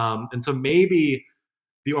 And so maybe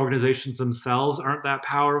the organizations themselves aren't that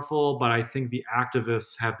powerful, but I think the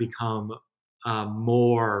activists have become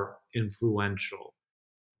more influential.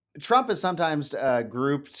 Trump is sometimes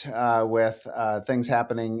grouped with things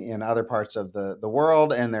happening in other parts of the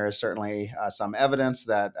world, and there is certainly some evidence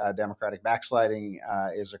that democratic backsliding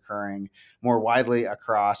is occurring more widely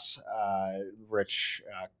across rich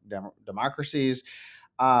democracies.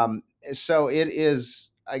 So it is,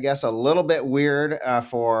 I guess, a little bit weird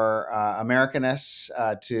for Americanists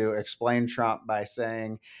to explain Trump by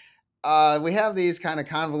saying, we have these kind of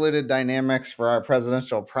convoluted dynamics for our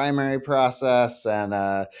presidential primary process and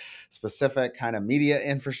a specific kind of media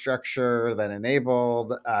infrastructure that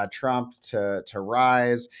enabled Trump to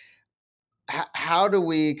rise. How do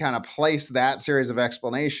we kind of place that series of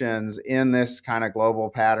explanations in this kind of global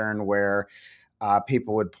pattern where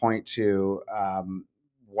people would point to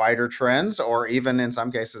wider trends, or even in some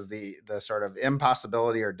cases the sort of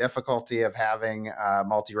impossibility or difficulty of having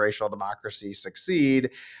multiracial democracy succeed?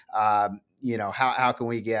 How can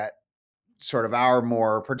we get sort of our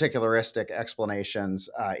more particularistic explanations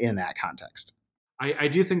in that context? I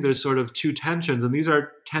do think there's sort of two tensions, and these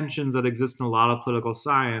are tensions that exist in a lot of political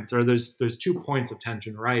science, or there's 2 points of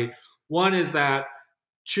tension, right? One is that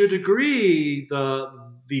to a degree,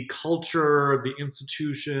 the culture, the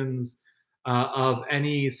institutions of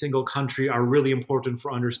any single country are really important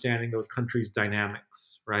for understanding those countries'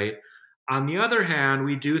 dynamics, right? On the other hand,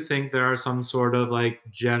 we do think there are some sort of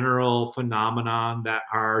general phenomenon that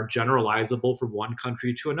are generalizable from one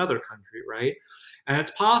country to another country, right? And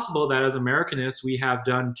it's possible that as Americanists, we have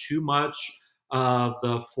done too much of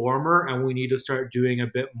the former, and we need to start doing a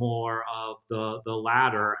bit more of the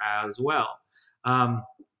latter as well.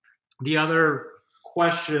 The other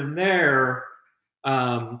question there,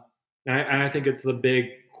 and I think it's the big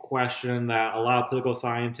question that a lot of political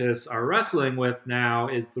scientists are wrestling with now,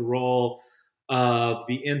 is the role of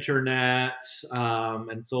the internet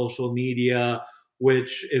and social media,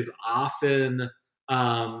 which is often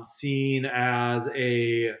seen as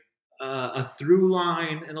a through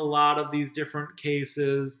line in a lot of these different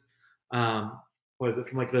cases. Um, what is it,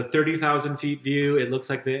 from like the 30,000 feet view, it looks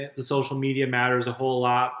like the social media matters a whole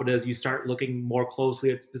lot, but as you start looking more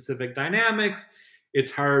closely at specific dynamics,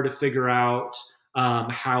 it's hard to figure out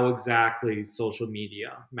how exactly social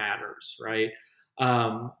media matters, right?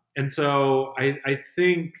 And so I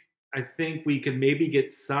think we can maybe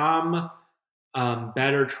get some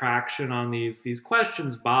better traction on these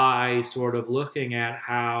questions by sort of looking at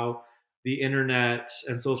how the internet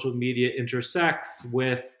and social media intersects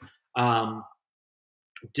with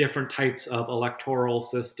different types of electoral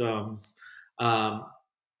systems, and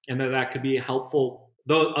that could be helpful,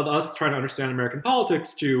 though, of us trying to understand American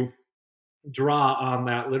politics, to draw on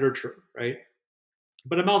that literature, right?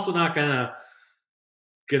 But I'm also not gonna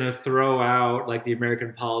throw out like the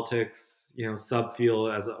American politics,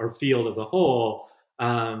 subfield or field as a whole,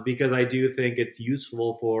 because I do think it's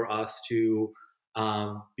useful for us to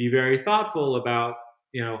be very thoughtful about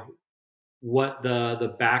what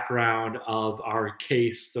the background of our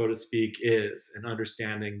case, so to speak, is, and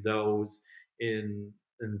understanding those in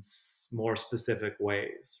more specific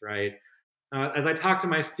ways, right? As I talk to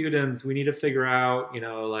my students, we need to figure out,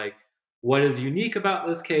 like, what is unique about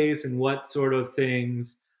this case and what sort of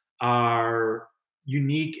things are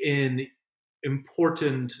unique in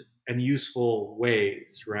important and useful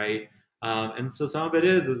ways, right? And so some of it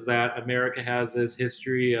is that America has this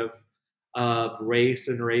history of race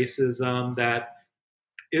and racism that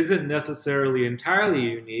isn't necessarily entirely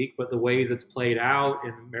unique, but the ways it's played out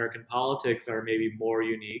in American politics are maybe more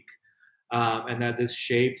unique, and that this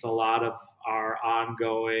shapes a lot of our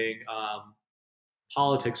ongoing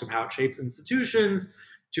politics, from how it shapes institutions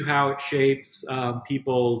to how it shapes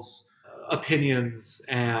people's opinions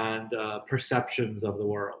and perceptions of the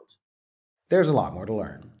world. There's a lot more to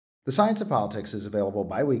learn. The Science of Politics is available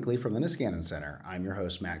bi-weekly from the Niskanen Center. I'm your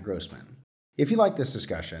host, Matt Grossman. If you like this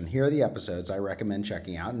discussion, here are the episodes I recommend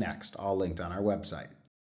checking out next, all linked on our website.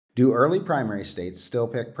 Do early primary states still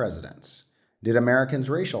pick presidents? Did Americans'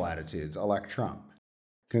 racial attitudes elect Trump?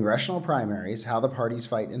 Congressional primaries, how the parties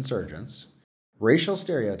fight insurgents? Racial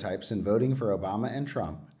stereotypes in voting for Obama and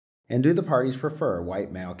Trump? And do the parties prefer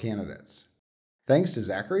white male candidates? Thanks to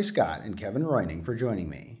Zachary Scott and Kevin Reuning for joining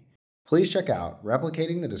me. Please check out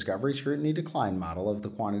Replicating the Discovery Scrutiny Decline Model of the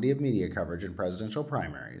Quantity of Media Coverage in Presidential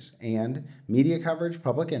Primaries and Media Coverage,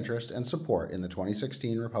 Public Interest, and Support in the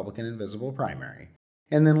 2016 Republican Invisible Primary,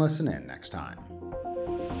 and then listen in next time.